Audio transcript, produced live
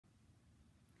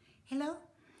Hello,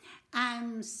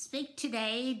 I'm speak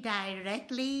today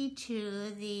directly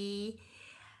to the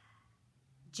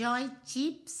Joint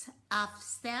Chiefs of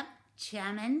Staff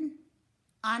Chairman,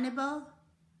 Honorable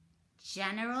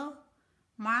General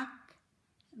Mark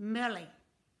Milley,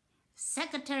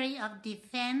 Secretary of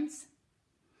Defense,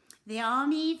 the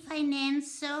Army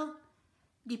Financial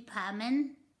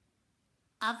Department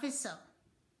officer,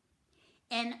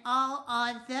 and all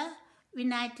other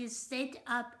United States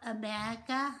of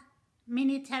America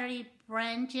military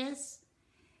branches,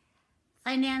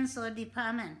 financial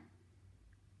department.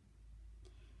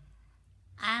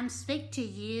 I'm speaking to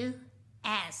you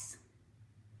as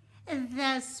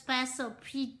the special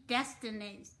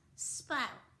predestined spouse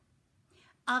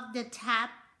of the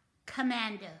top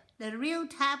commander, the real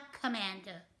top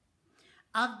commander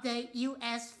of the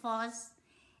U.S. force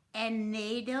and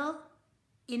NATO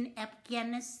in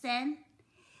Afghanistan,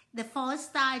 the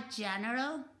four-star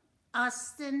general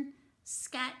Austin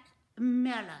Scott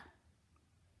Miller.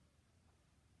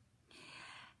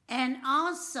 And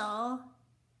also,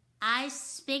 I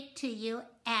speak to you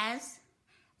as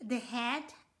the head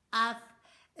of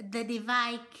the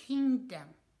Divine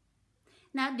Kingdom.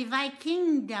 Now, Divine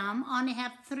Kingdom only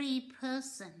have three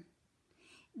persons: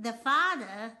 the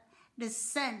Father, the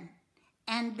Son,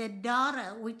 and the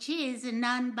Daughter, which is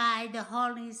known by the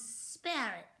Holy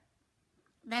Spirit.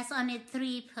 That's only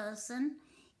three persons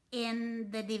in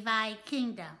the Divine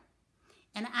Kingdom.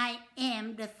 And I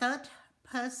am the third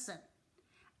person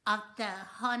of the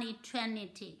Holy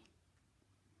Trinity.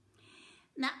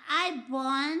 Now, I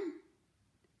born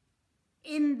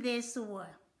in this world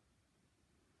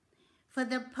for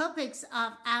the purpose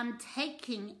of I'm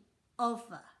taking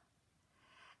over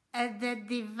the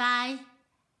Divine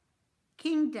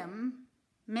Kingdom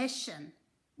mission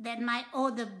that my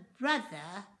older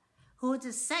brother, who is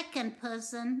the second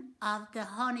person of the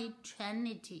Holy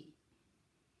Trinity,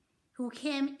 who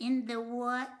came in the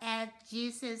world as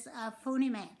Jesus, a fully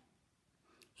man.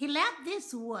 He left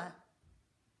this world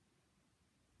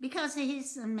because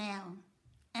he's a male,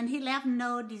 and he left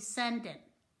no descendant.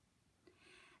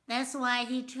 That's why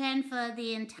he transferred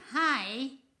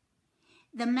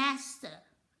the master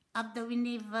of the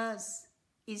universe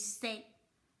estate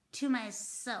to my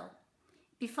soul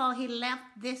before he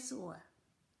left this world.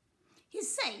 He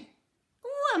said,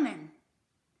 "Woman,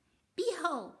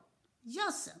 behold your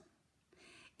son."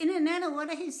 In another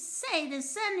word, he said the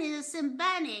son is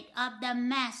symbolic of the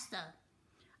master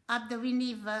of the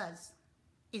universe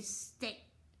estate.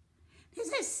 He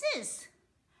said, "Sis,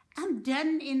 I'm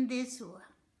done in this world.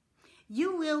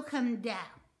 You will come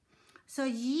down. So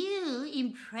you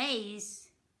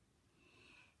embrace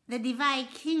the Divine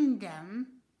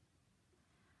Kingdom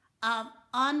of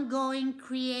ongoing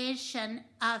creation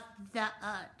of the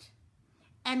earth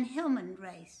and human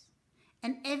race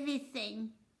and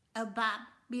everything above,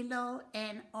 below,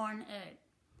 and on earth.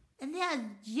 And they are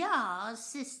your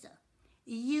sister.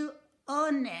 You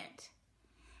own it,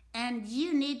 and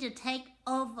you need to take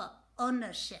over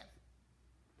ownership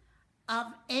of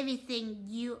everything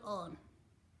you own."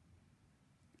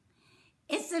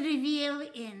 It's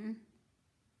revealed in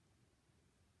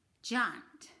John.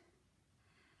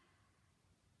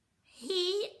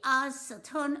 He also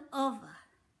turned over,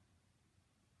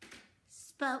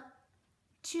 spoke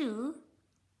to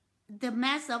the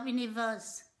master of the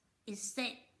universe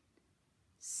estate,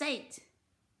 said,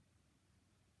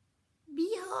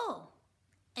 "Behold,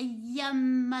 a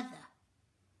young mother."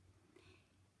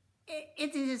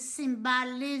 It is a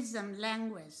symbolism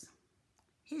language.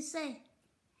 He said,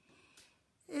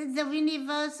 the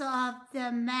universe of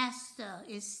the master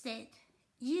estate,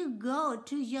 you go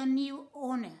to your new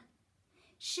owner.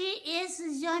 She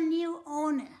is your new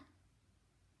owner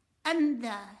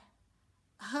under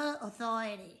her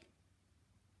authority.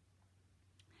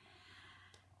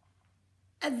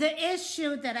 The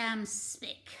issue that I'm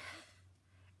speaking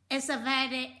is a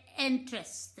very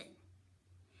interesting,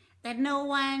 that no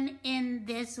one in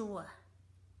this world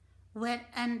will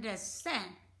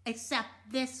understand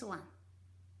except this one.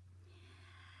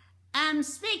 I'm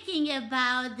speaking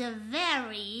about the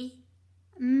very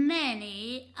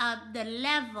many of the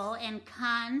level and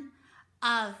kind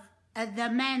of the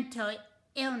mental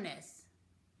illness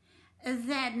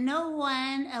that no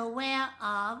one aware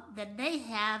of that they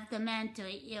have the mental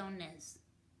illness,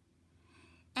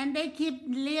 and they keep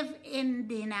live in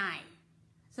denial.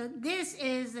 So this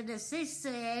is the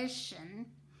situation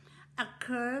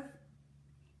occurred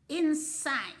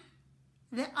inside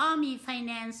the Army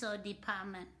Financial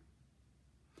Department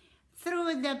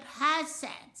through the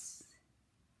process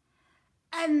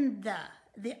under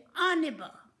the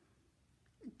Honorable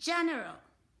General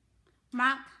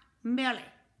Mark Milley,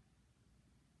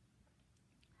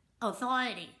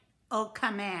 authority or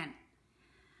command.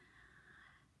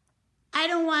 I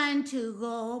don't want to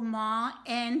go more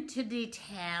into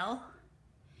detail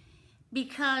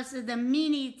because the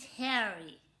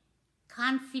military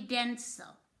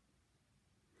confidential.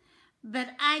 But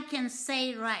I can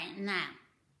say right now,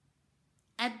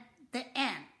 at the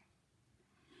end,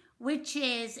 which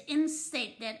is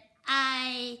instead that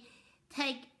I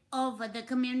take over the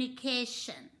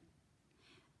communication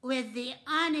with the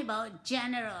Honorable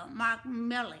General Mark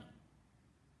Milley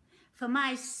for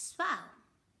my spouse,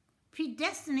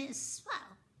 predestined spouse,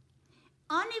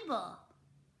 Honorable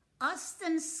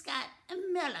Austin Scott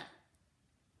Miller,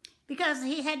 because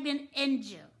he had been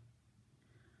injured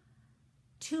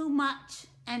too much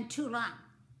and too long.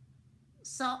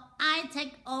 So I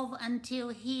take over until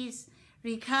he's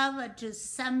recovered to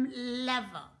some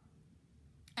level,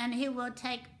 and he will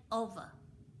take over.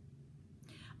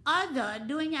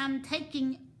 Although I'm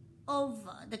taking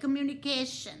over the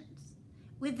communications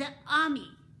with the Army,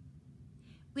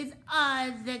 with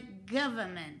the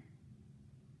government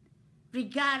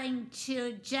regarding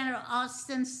to General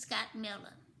Austin Scott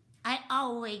Miller, I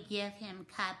always give him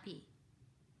a copy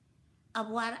of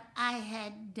what I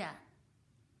had done.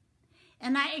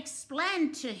 And I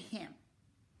explained to him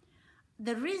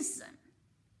the reason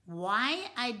why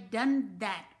I done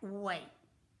that way.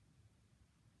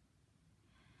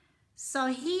 So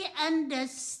he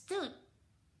understood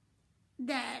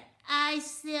that I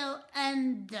still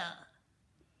under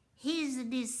his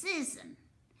decision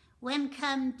when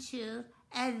come to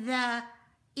the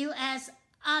U.S.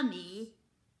 Army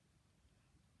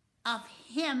of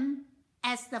him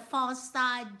as the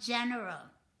 4-star general.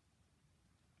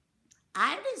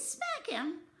 I respect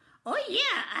him. Oh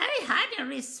yeah, I highly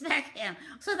respect him.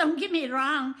 So don't get me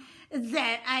wrong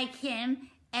that I came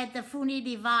at the fully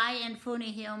divine and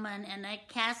fully human and I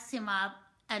cast him up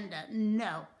under.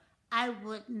 No, I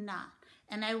would not.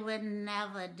 And I would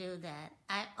never do that.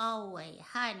 I always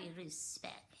highly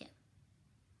respect him.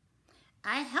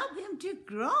 I help him to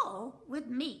grow with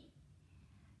me,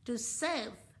 to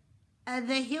serve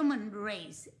the human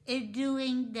race,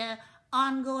 doing the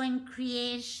ongoing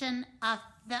creation of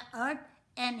the earth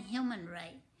and human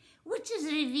race, which is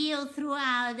revealed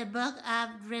throughout the book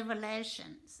of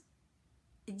Revelations.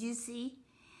 Did you see?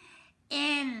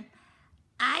 And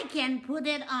I can put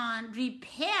it on,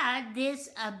 repair this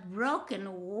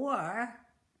broken war.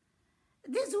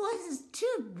 This was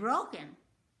too broken.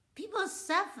 People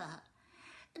suffer.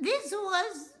 This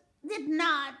did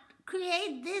not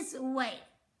create this way,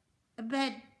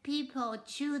 but people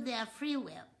choose their free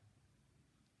will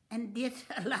and did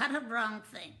a lot of wrong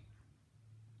things.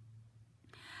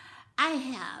 I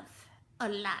have a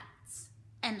lot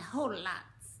and whole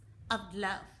lots of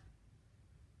love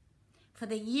for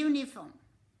the uniform,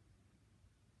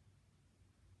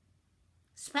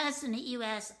 especially the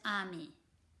U.S. Army,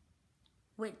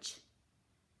 which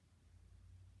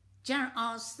General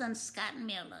Austin Scott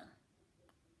Miller,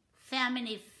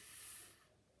 family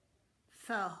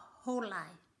for whole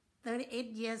life,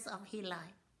 38 years of his life.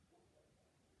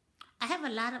 I have a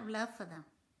lot of love for them.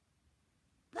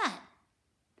 But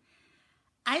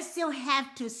I still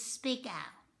have to speak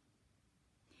out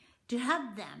to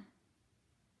help them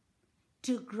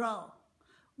to grow,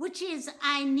 which is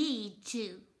I need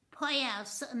to point out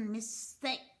certain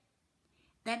mistakes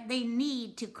that they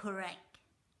need to correct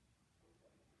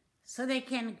so they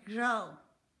can grow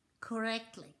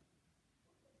correctly.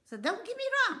 So don't get me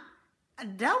wrong.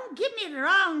 Don't get me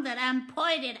wrong that I'm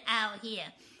pointed out here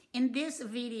in this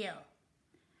video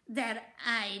that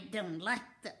I don't like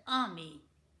the Army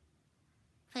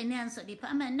Financial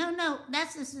Department. No,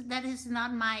 that is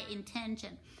not my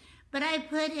intention. But I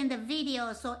put in the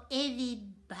video so everybody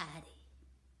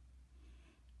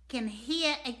can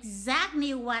hear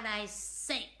exactly what I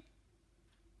say.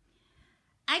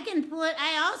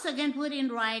 I also can put in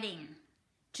writing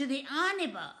to the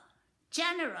Honorable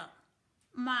General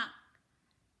Mark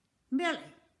Milley.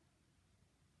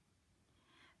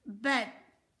 But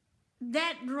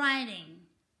that writing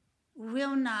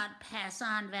will not pass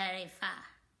on very far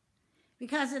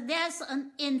because there's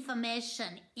an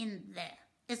information in there.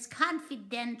 It's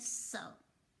confidential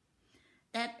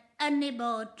that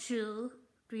unable to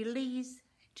release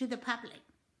to the public.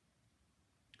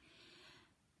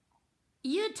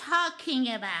 You're talking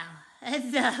about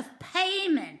the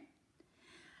payment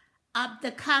of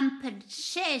the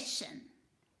compensation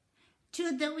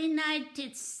to the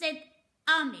United States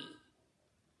Army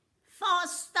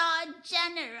 4-star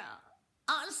General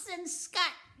Austin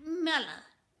Scott Miller,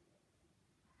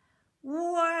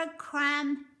 war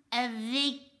crime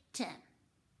victim.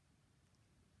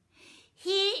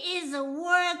 He is a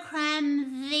war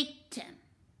crime victim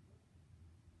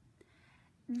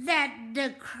that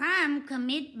the crime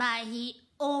committed by his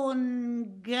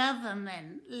own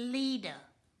government leader,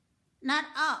 not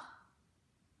all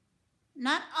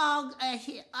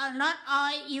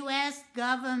U.S.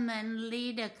 government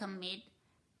leader commit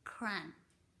crime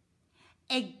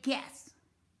against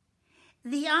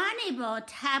the honorable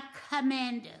top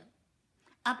commander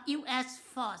of U.S.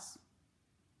 force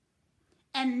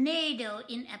and NATO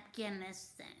in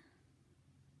Afghanistan.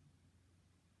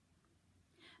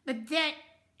 But that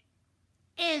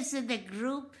is the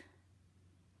group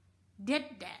did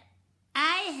that.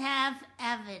 I have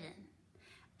evidence.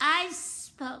 I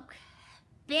spoke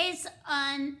based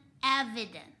on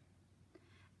evidence.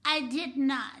 I did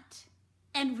not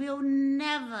and will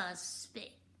never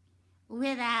speak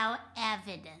without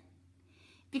evidence,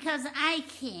 because I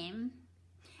came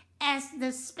as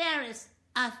the spirit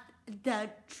of the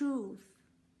truth.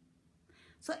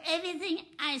 So everything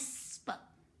I spoke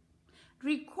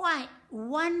required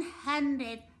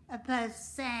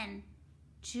 100%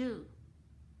 true.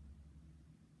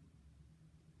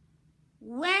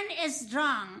 When it's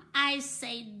wrong, I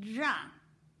say wrong.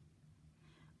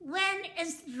 When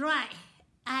it's right,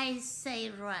 I say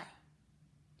right.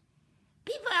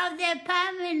 People out there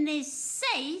permanently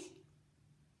say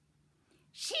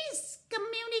she's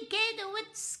communicating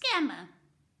with scammer.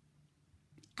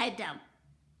 I don't.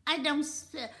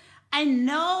 I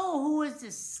know who is the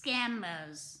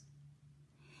scammers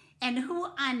and who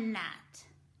are not.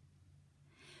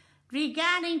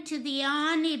 Regarding to the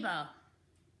Honorable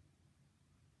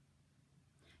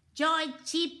Joint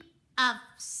Chief of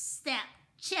Staff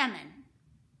Chairman,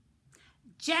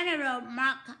 General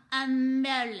Mark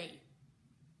Milley,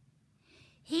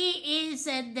 he is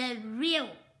the real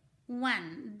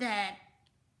one that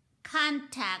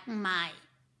contact my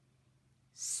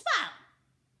spouse,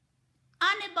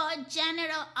 Honorable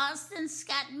General Austin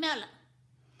Scott Miller,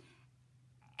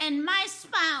 and my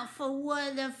spouse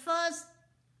forwarded the first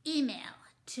email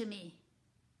to me.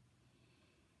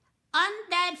 On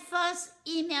that first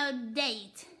email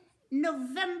date,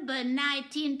 November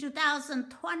 19,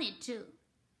 2022,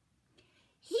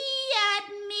 he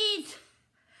admit,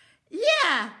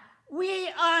 we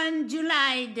on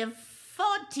July the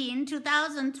 14,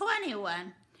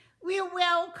 2021, we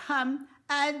welcome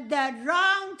the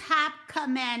wrong top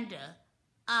commander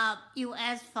of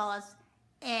U.S. force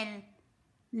and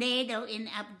NATO in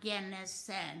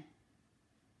Afghanistan.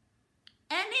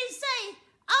 And he say,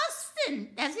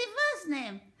 Austin, that's his first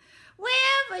name,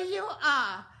 wherever you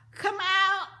are, come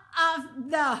out of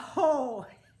the hole.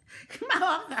 Come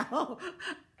out of the hole.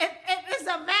 It's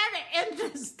a very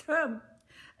interesting term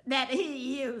that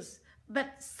he used,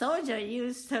 but soldier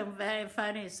used term very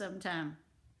funny sometimes.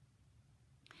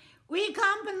 We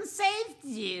compensate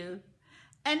you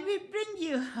and we bring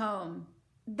you home.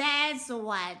 That's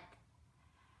what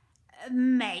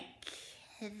make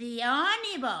the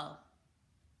Honorable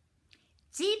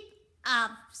Chief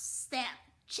of Staff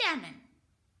Chairman,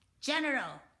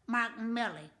 General Mark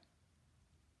Milley,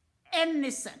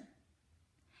 innocent.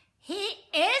 He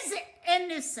is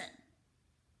innocent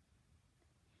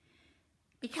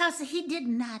because he did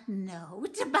not know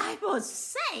what the Bible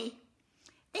say.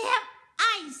 They have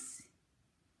eyes,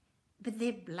 but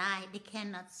they're blind. They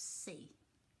cannot see.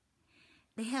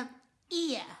 They have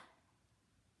ear,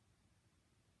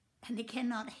 and they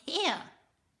cannot hear.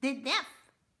 They're deaf.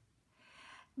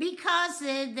 Because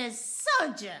the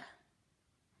soldier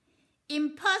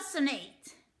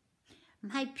impersonate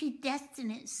my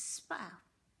predestined spouse,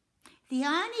 the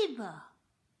Honorable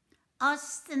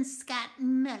Austin Scott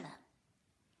Miller.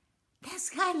 This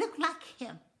guy looked like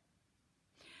him.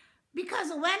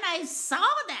 Because when I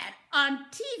saw that on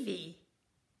TV,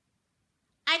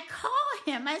 I called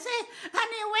him. I said,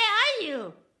 honey, where are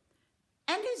you?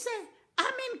 And he said,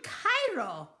 I'm in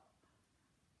Cairo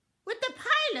with the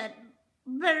pilot,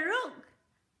 Baruch.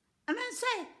 And I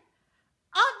said,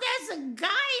 oh, there's a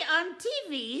guy on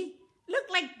TV, look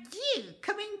like you,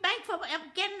 coming back from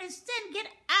Afghanistan, get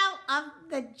out of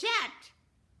the jet.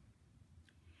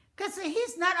 Because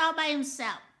he's not all by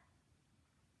himself.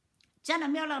 General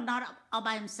Miller not all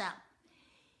by himself.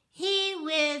 He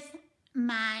with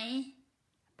my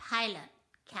pilot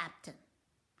captain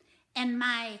and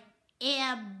my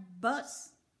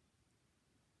Airbus.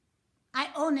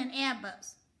 I own an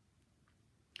Airbus.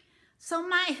 So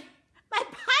my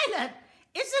pilot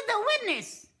is the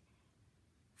witness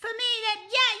for me that,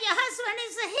 yeah, your husband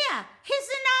is here. He's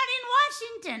not in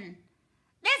Washington.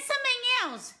 That's something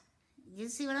else. You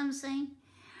see what I'm saying?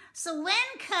 So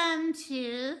when come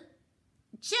to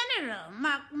General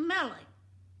Mark Milley,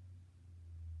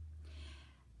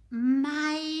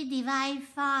 my divine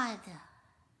Father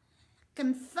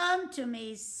confirmed to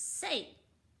me, say,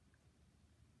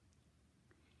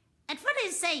 at first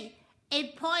they say,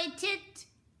 appointed,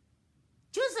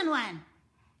 chosen one,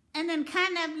 and then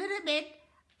kind of a little bit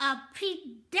of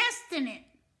predestinate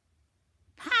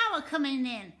power coming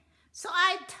in. So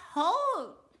I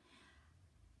told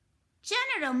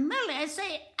General Milley, I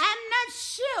say, I'm not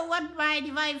sure what my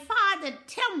divine Father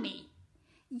tell me.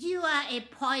 You are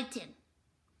appointed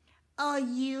or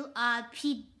you are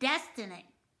predestinate.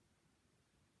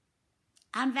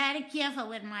 I'm very careful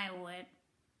with my word.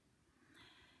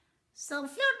 So a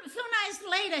few nights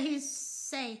later, he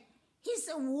say, his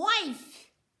wife,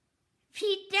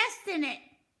 predestinate.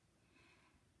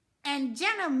 And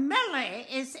General Milley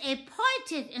is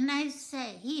appointed. And I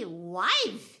say, his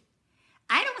wife?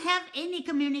 I don't have any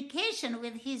communication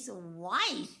with his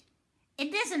wife.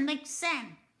 It doesn't make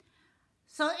sense.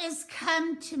 So it's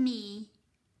come to me,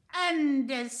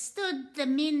 understood the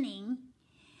meaning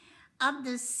of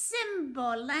the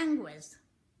symbol language.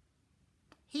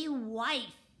 His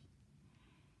wife,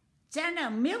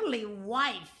 General Milley's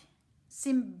wife,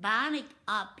 symbolic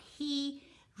of his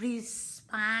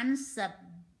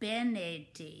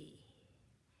responsibility.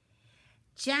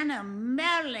 General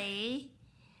Milley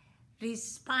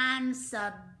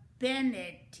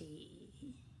responsibility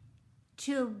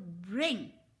to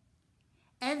bring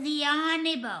the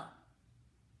honorable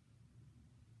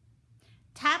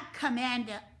top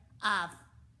commander of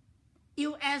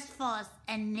U.S. force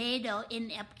and NATO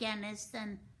in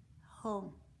Afghanistan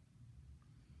home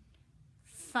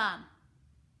from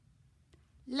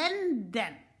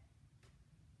London,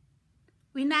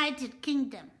 United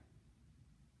Kingdom.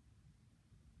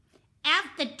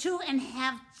 After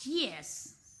 2.5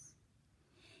 years,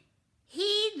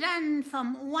 he ran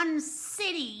from one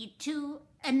city to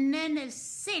another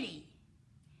city,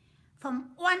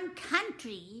 from one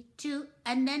country to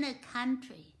another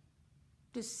country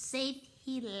to save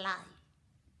his life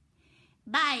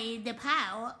by the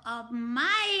power of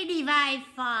my divine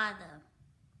Father.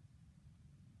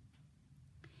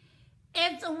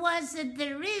 It was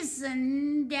the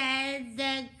reason that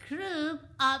the group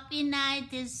of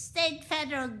United States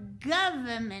federal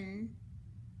government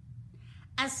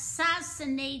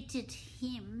assassinated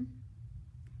him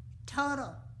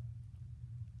total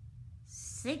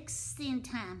 16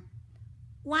 times.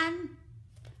 1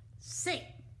 sick,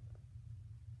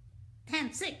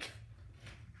 10 sick.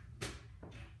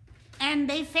 And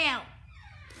they fell.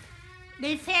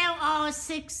 They fell all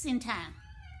 16 times.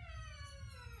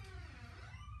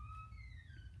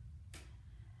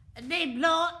 They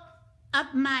blow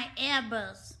up my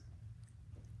Airbus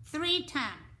 3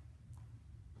 times.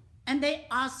 And they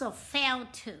also fell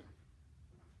too.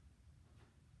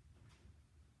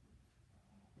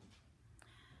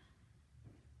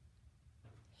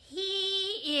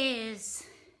 He is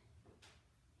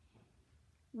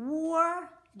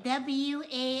war,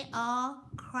 W-A-R,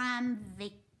 crime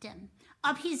victim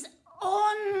of his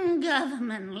own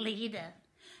government leader,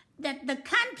 that the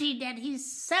country that he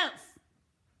served,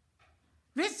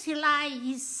 risked his life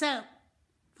he served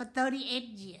for 38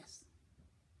 years.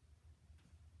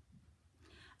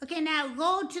 Okay, now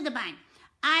go to the bank.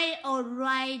 I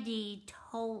already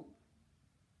told,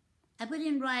 I put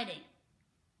in writing,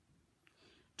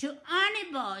 to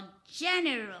Honorable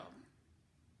General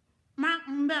Mark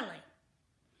Milley,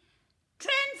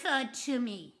 transferred to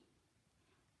me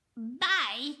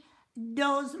by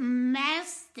those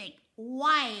domestic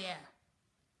wire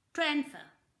transfer.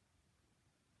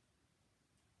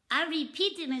 I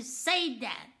repeatedly say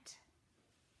that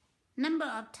number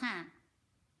of times.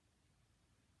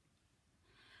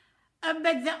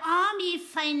 But the Army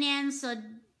Financial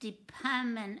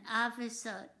Department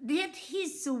officer did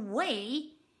his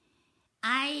way.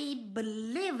 I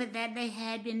believe that they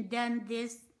had been done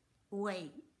this way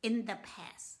in the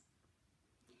past.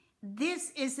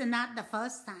 This is not the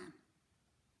first time.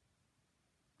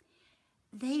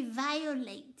 They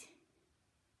violate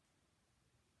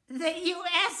the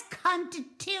U.S.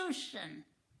 Constitution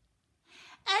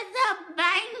and the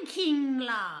banking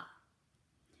law,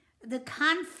 the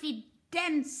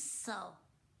confidential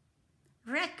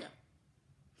record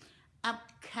of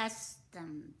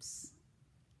customs.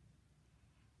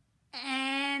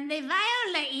 And they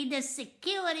violate the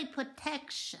security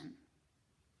protection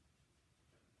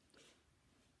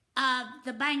of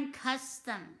the bank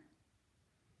custom,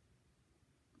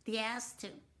 the S2,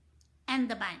 and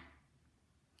the bank.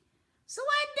 So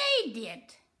what they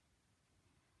did,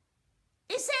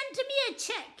 they sent to me a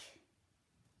check.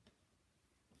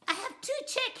 I have 2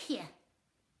 checks here.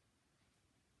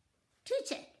 2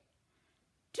 checks.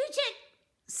 2 checks,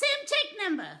 same check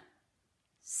number,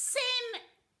 same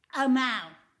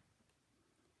amount.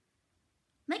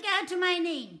 make out to my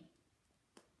name,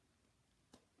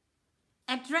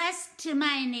 addressed to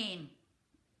my name,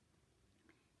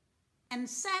 and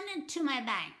send it to my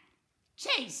bank.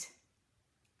 Chase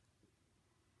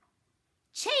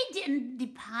didn't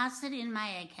deposit in my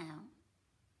account.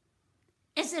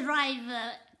 It's arrived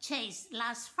Chase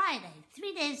last Friday,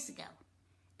 3 days ago.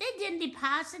 They didn't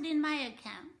deposit in my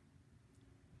account.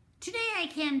 Today I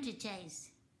came to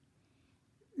Chase,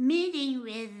 meeting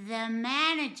with the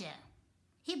manager.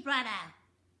 He brought out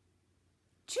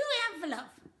 2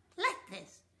 envelopes like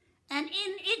this, and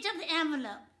in each of the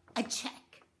envelope, a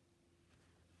check.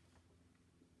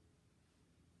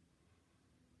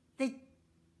 The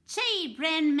Chase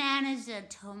brand manager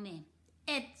told me,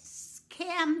 it's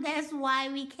scam, that's why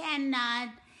we cannot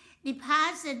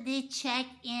deposit the check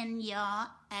in your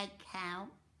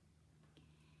account.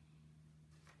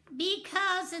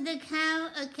 Because the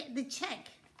check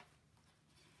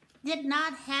did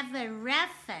not have a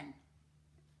reference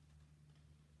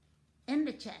in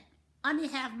the check, only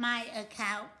have my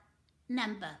account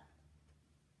number.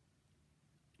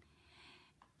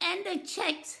 And the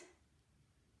check's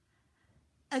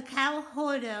account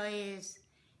holder is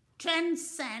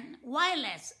Transcend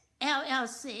Wireless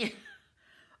LLC.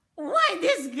 Why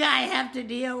this guy have to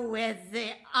deal with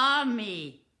the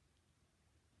army?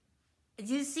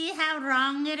 Do you see how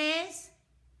wrong it is?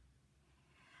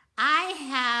 I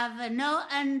have no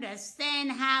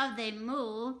understand how they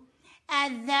move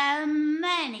the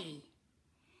money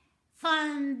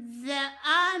from the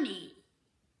army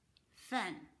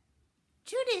fund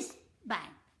to this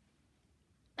bank,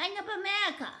 Bank of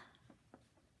America,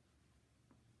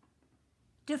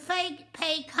 to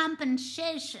pay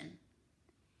compensation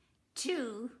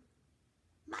to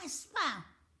my spouse,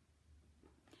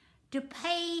 to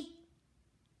pay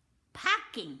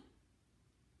parking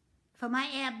for my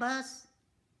Airbus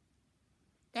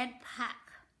that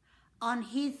park on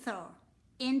Heathrow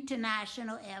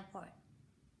International Airport,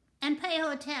 and pay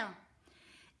hotel.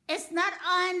 It's not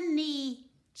only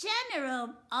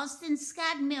General Austin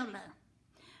Scott Miller,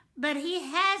 but he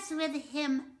has with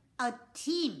him a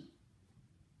team.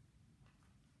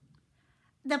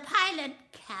 The pilot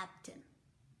captain,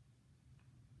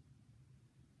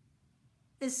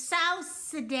 the South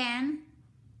Sudan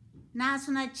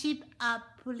National Chief of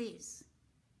Police,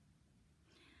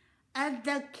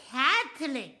 the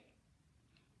Catholic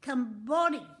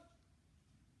Cambodian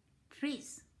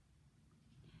priest,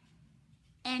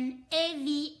 an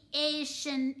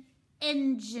aviation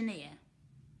engineer,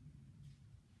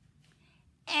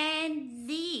 and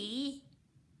the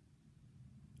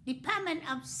Department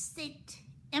of State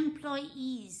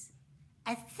employees.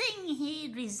 I think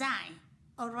he resigned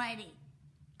already.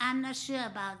 I'm not sure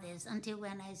about this until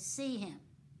when I see him.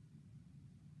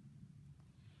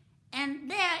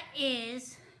 And there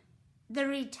is the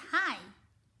retired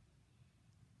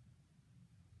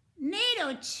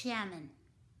NATO chairman,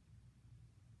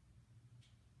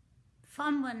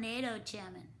 former NATO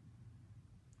chairman,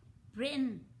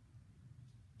 Britain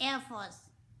Air Force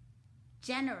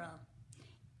General,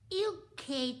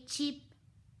 UK Chief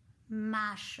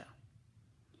Marshal.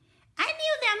 I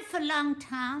knew them for a long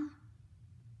time.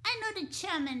 I know the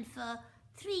chairman for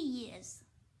 3 years.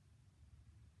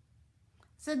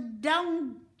 So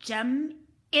don't jump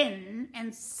in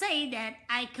and say that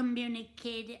I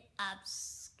communicated up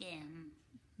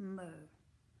scammer.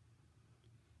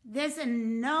 There's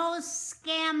no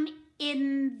scam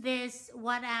in this,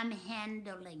 what I'm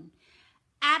handling.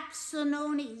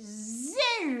 Absolutely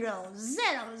zero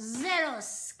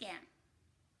scam.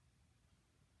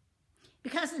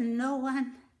 Because no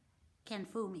one can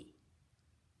fool me.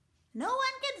 No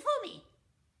one can fool me.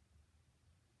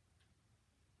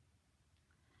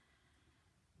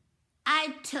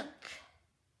 I took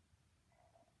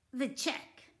the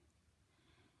check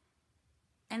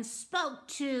and spoke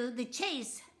to the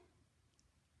Chase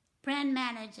brand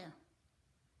manager.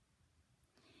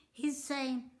 He's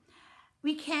saying,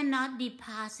 we cannot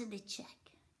deposit the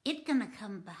check. It's gonna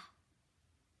come back.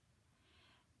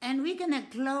 And we're gonna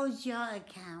close your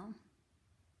account.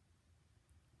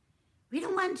 We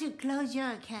don't want to close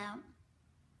your account.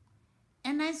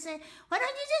 And I said, why don't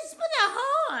you just put a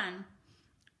hold on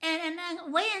and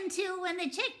wait until when the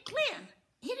check clears?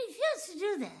 He refused to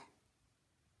do that.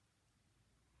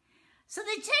 So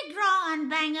the check draw on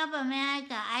Bank of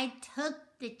America, I took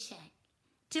the check.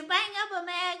 To Bank of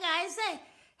America, I said,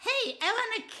 hey, I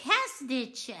want to cash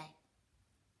the check.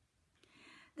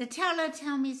 The teller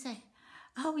told me, say,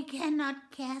 oh, we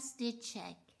cannot cash the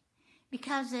check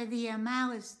because the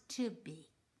amount is too big.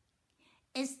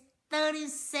 It's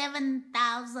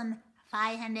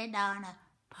 $37,500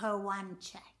 per one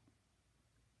check.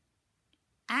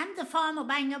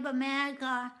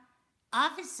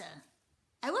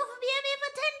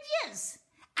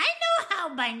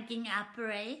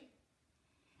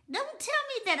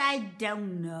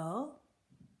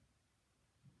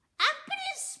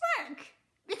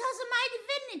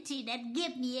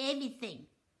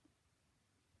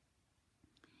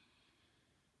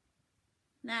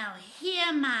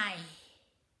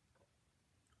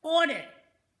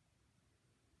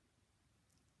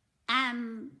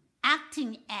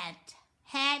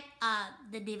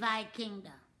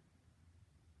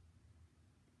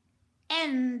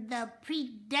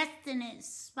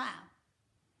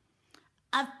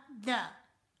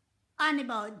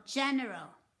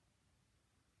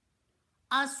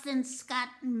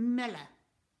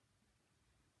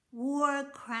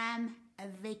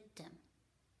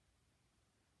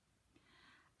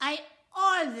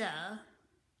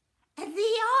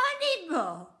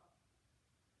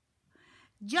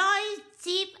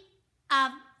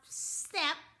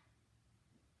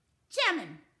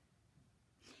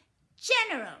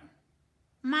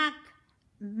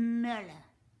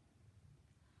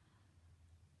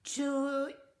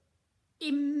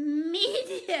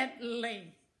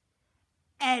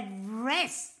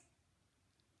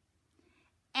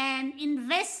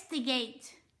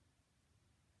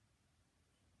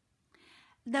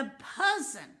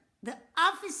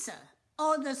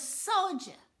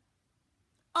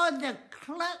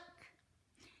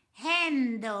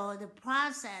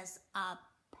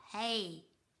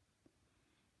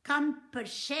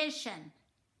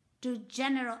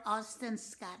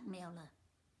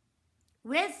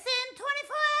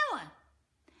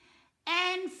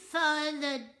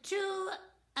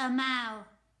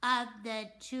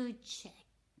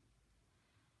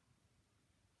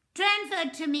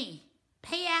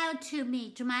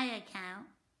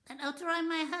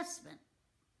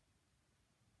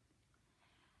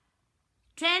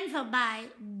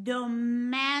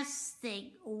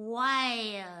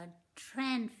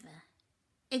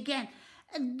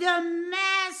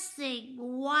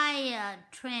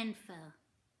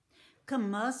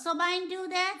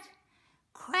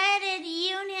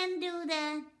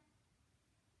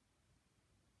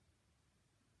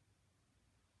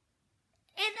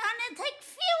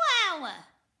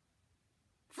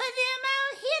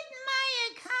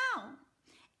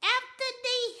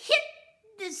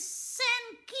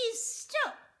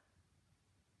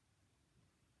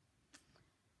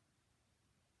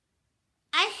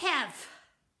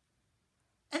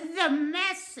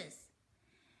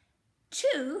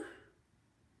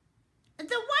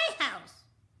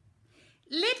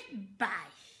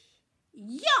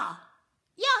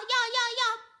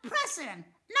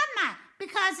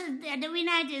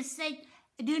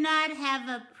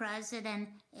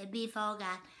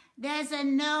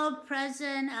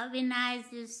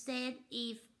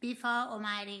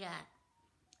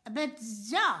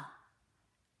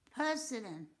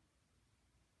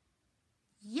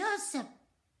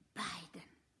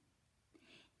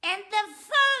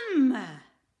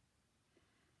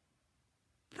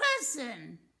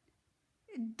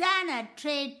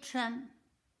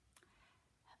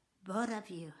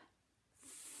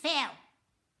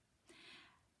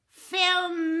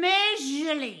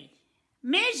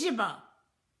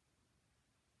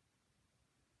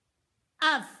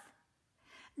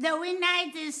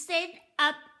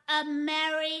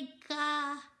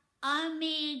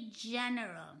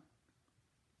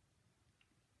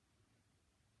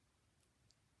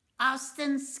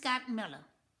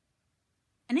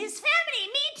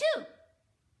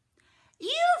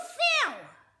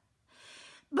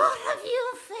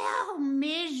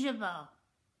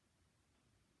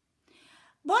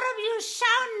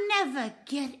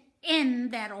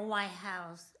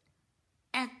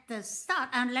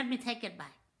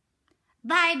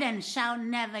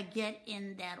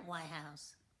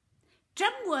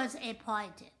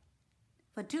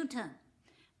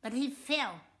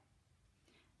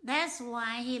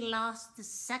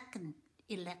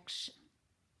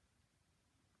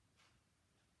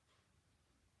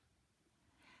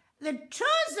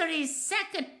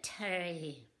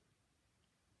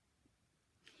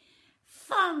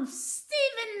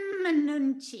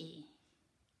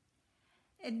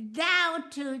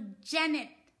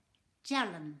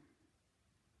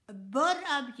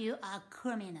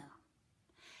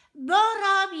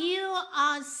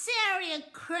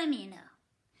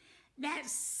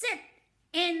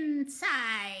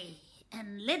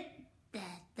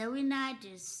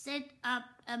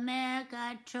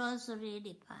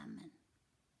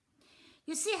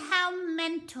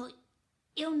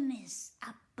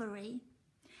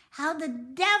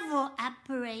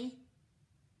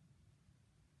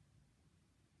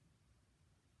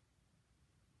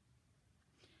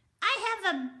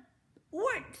 a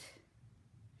word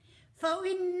for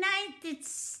United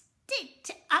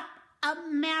States of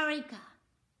America.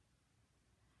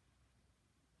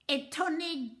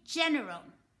 Attorney General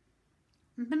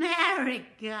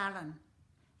Merrick Garland,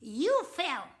 you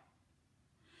failed.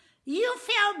 You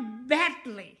failed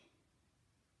badly.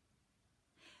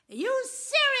 You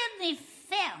seriously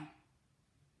failed.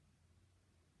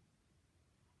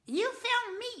 You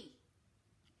failed me.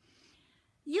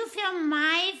 You failed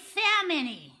my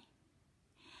family.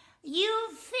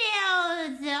 You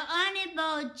failed the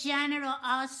Honorable General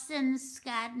Austin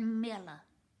Scott Miller.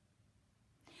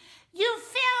 You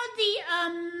failed the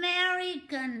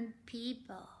American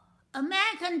people,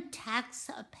 American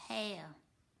taxpayer.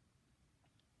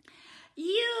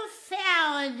 You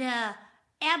failed the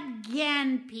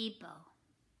Afghan people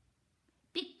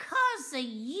because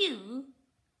you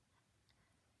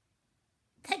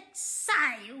take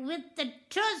side with the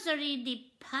Treasury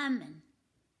Department.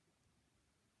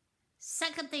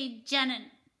 Secretary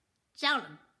Janet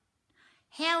Yellen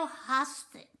held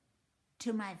hostage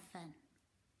to my friend.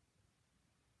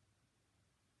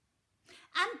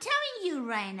 I'm telling you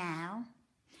right now,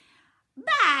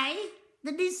 by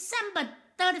the December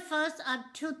 31st of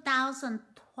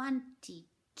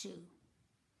 2022,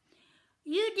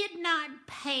 you did not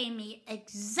pay me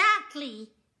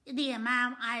exactly the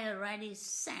amount I already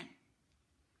sent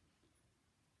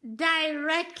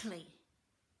directly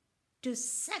to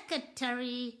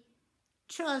Secretary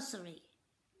Treasury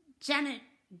Janet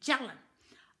Yellen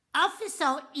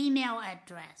official email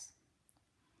address.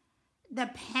 The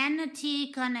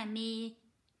penalty gonna be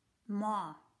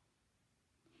more.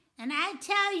 And I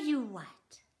tell you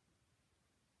what,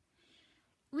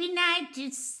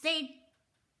 United States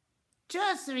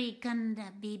Treasury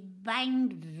gonna be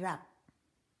bankrupt.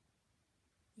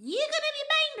 You're gonna be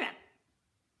bankrupt.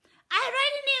 I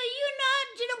already knew you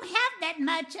don't have that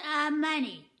much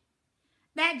money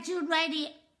that you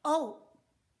already owe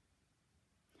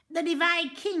the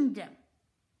divine kingdom.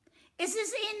 It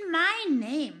is in my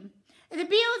name. The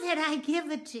bill that I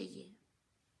give it to you.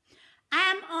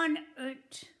 I'm on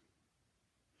earth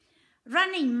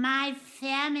running my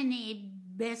family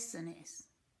business.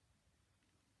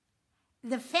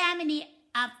 The family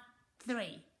of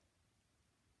 3.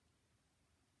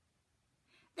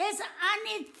 There's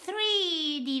only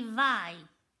 3 divine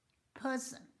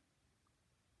person.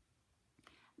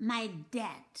 My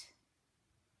dad,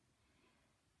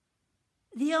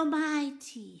 the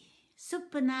almighty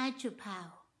supernatural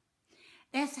power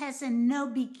that has no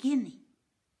beginning,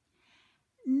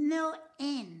 no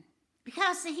end,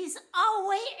 because he's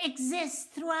always exists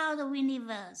throughout the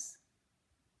universe.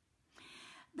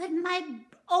 But my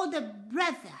older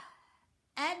brother,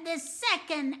 at the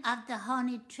second of the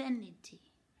Holy Trinity,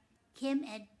 came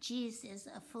at Jesus,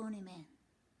 a phony man,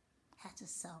 has a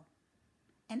soul.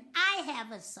 And I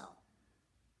have a soul.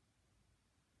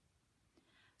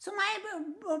 So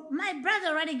my brother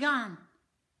already gone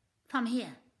from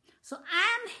here. So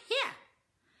I'm here.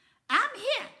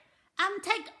 I'm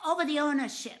taking over the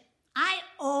ownership. I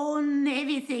own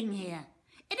everything here.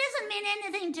 It doesn't mean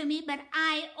anything to me, but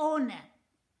I own it.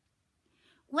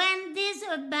 When this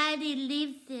body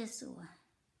leaves this one,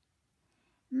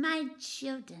 my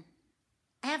children,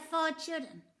 I have 4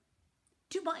 children,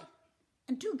 2 boys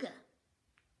and 2 girls.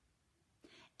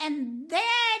 And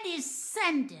their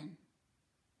descendant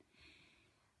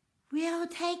will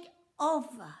take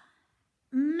over,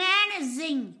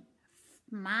 managing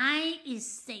my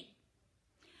estate.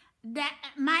 That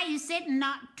my estate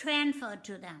not transferred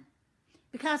to them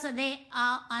because they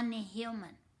are only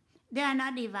human. They are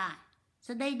not divine.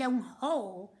 So they don't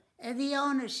hold the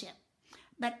ownership.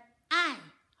 But I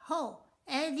hold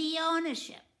the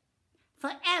ownership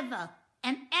forever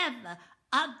and ever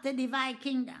of the divine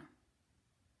kingdom.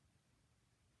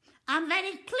 I'm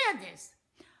very clear this.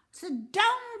 So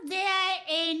don't dare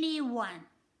anyone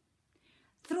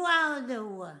throughout the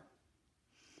world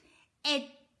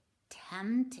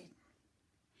attempted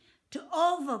to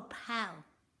overpower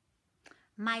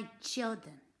my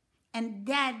children and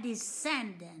their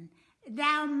descendants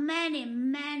down many,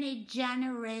 many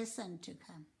generations to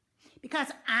come.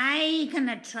 Because I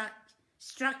gonna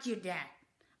struck you dead.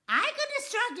 I gonna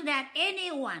struck you dead.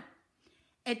 Anyone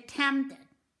attempted,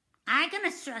 I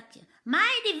gonna struck you. My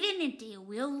divinity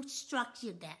will struck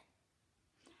you dead.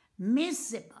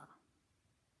 Miserable.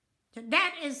 So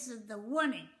that is the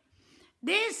warning.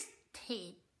 This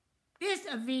tape, this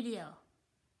video,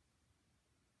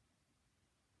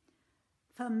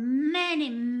 for many,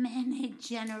 many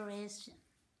generations,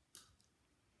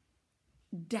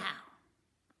 down,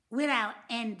 without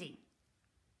ending,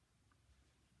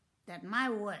 that my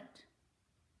word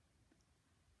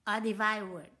or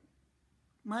divine word.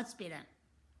 Must be done.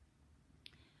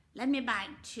 Let me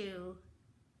back to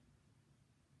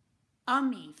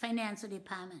Army Financial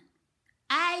Department.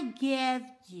 I give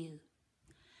you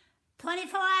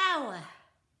 24 hours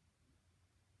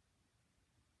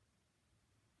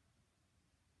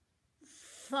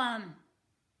from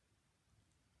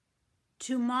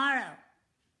tomorrow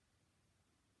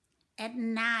at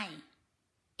 9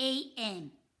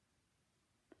 a.m.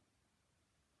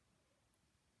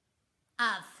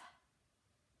 of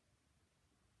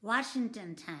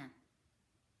Washington time.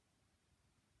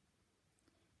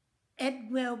 It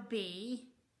will be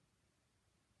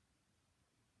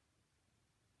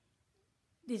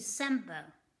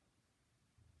December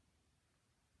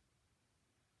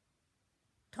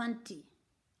 20,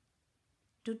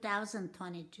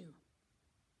 2022.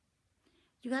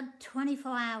 You got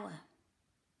 24 hours.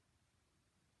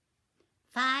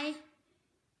 5,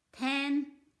 10,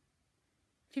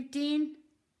 15,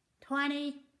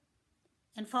 20,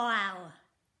 and 4 hours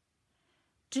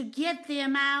to get the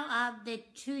amount of the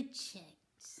 2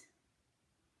 checks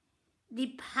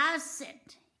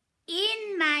deposit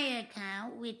in my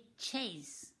account with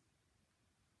Chase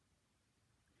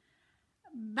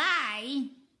by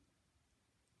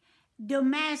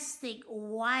domestic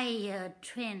wire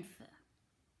transfer.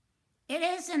 It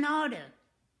is an order.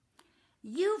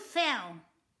 You fail,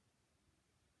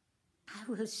 I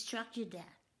will structure that.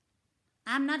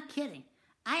 I'm not kidding.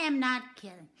 I am not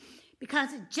kidding. Because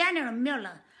General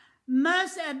Milley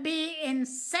must be in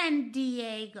San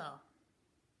Diego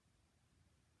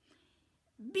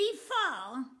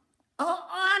before or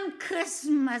on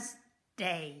Christmas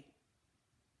Day.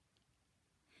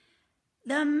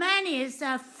 The money is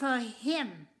for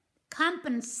him,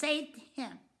 compensate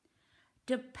him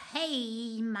to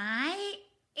pay my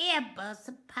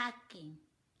Airbus parking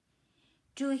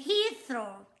to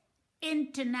Heathrow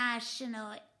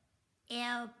International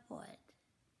Airport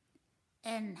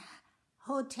and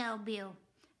hotel bill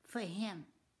for him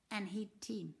and his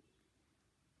team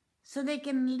so they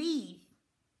can leave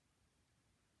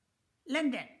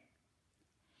London.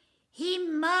 He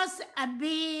must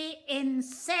be in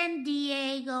San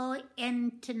Diego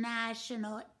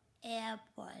International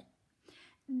Airport.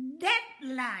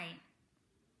 Deadline,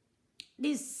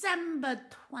 December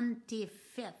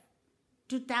 25th,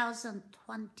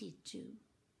 2022.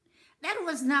 That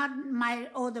was not my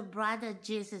older brother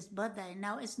Jesus' birthday.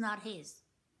 No, it's not his.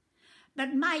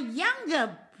 But my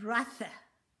younger brother,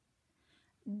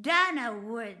 Donna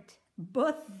Wood,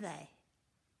 birthday.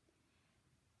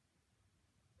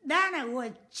 Donna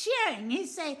was cheering. He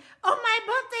said, "Oh, my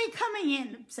birthday coming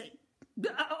in." I said,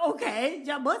 "Okay,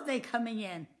 your birthday coming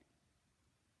in."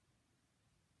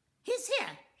 He's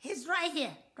here. He's right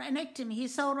here, right next to me.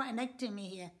 He's so right next to me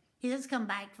here. He just come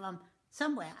back from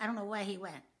somewhere. I don't know where he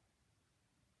went.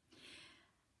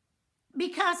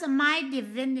 Because of my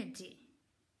divinity,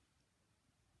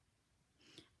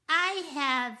 I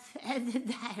have a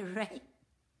direct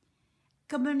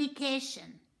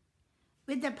communication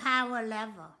with the power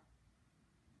level.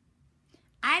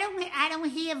 I don't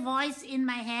hear a voice in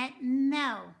my head.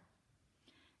 No.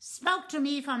 Spoke to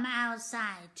me from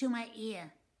outside to my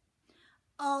ear.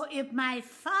 Or if my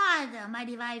Father, my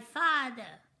divine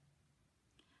Father,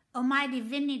 or my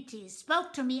divinity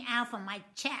spoke to me out from my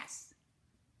chest,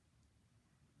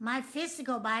 my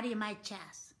physical body, my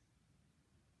chest.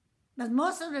 But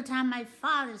most of the time, my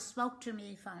Father spoke to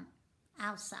me from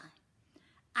outside.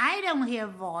 I don't hear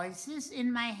voices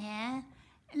in my head.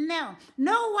 No,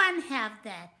 no one have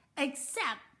that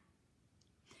except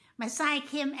Messiah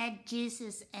came at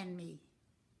Jesus and me.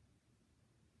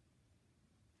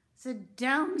 So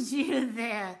don't you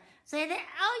there say that,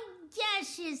 "Oh, yeah,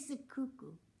 she's a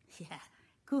cuckoo." Yeah,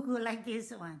 cuckoo like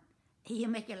this one. You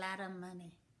make a lot of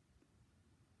money.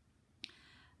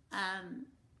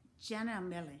 General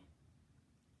Milley,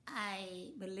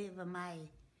 I believe my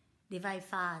divine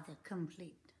Father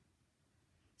complete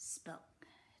spoke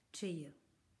to you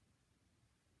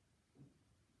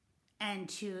and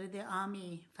to the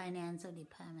Army Financial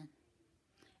Department.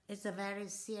 It's a very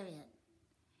serious.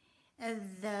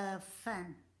 The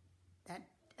fund, that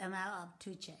amount of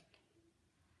 2 check,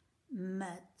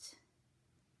 but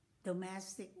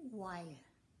domestic wire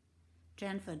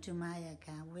transfer to my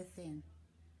account within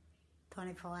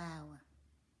 24 hours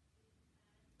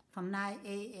from 9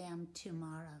 a.m.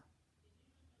 tomorrow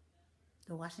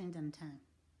to Washington time.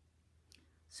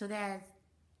 So that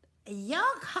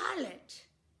your college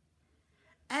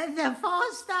as the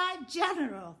 4-star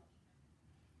general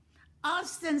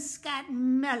Austin Scott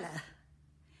Miller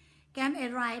can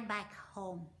arrive back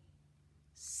home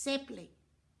safely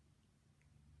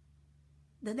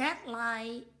The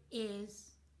deadline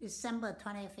is December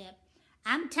 25th.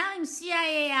 I'm telling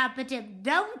CIA operative,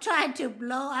 don't try to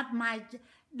blow up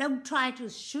don't try to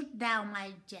shoot down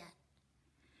my jet.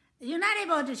 You're not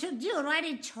able to shoot. You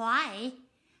already tried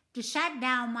to shut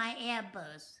down my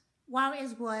Airbus while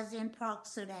it was in Port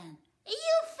Sudan. You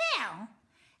failed.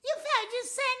 You failed. You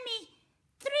sent me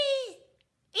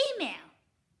 3 emails.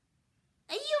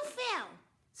 You failed.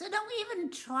 So don't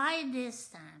even try this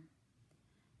time.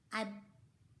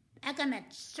 I'm gonna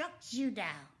shut you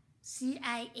down.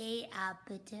 CIA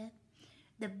operative,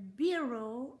 the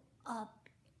Bureau of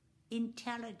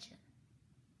Intelligence.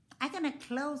 I'm gonna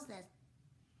close that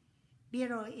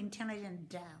Bureau of Intelligence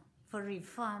down for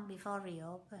reform before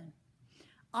reopen.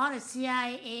 All the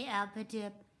CIA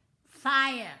operative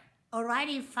fire,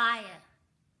 already fire.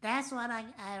 That's what I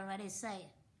already said.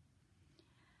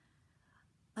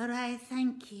 But I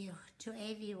thank you to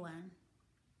everyone.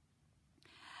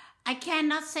 I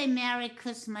cannot say Merry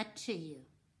Christmas to you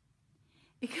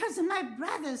because my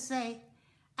brother say,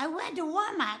 I went to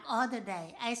Walmart all the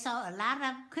day. I saw a lot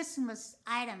of Christmas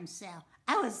items sell.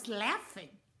 I was laughing.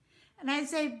 And I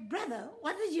say, brother,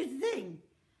 what did you think?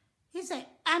 He said,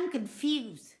 I'm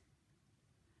confused.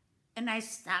 And I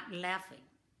stopped laughing.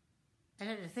 I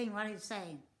had to think what he's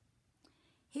saying.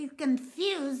 He's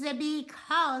confused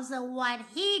because of what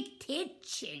he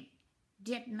teaching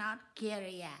did not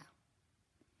carry out.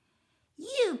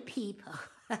 You people,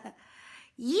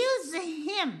 use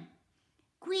him,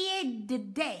 create the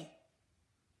day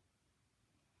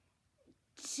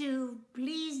to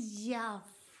please your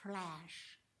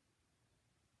flesh.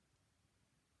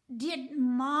 Did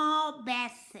more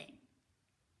bad thing.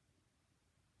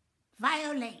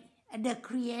 Violate the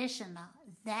creation.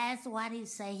 That's what he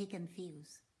say he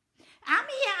confused. I'm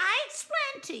here, I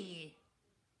explain to you.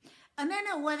 And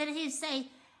then what did he say?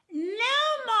 No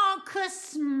more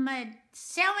Christmas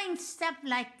selling stuff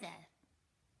like that.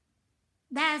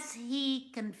 That's he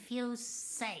confused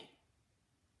say.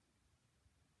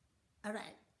 All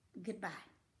right, goodbye.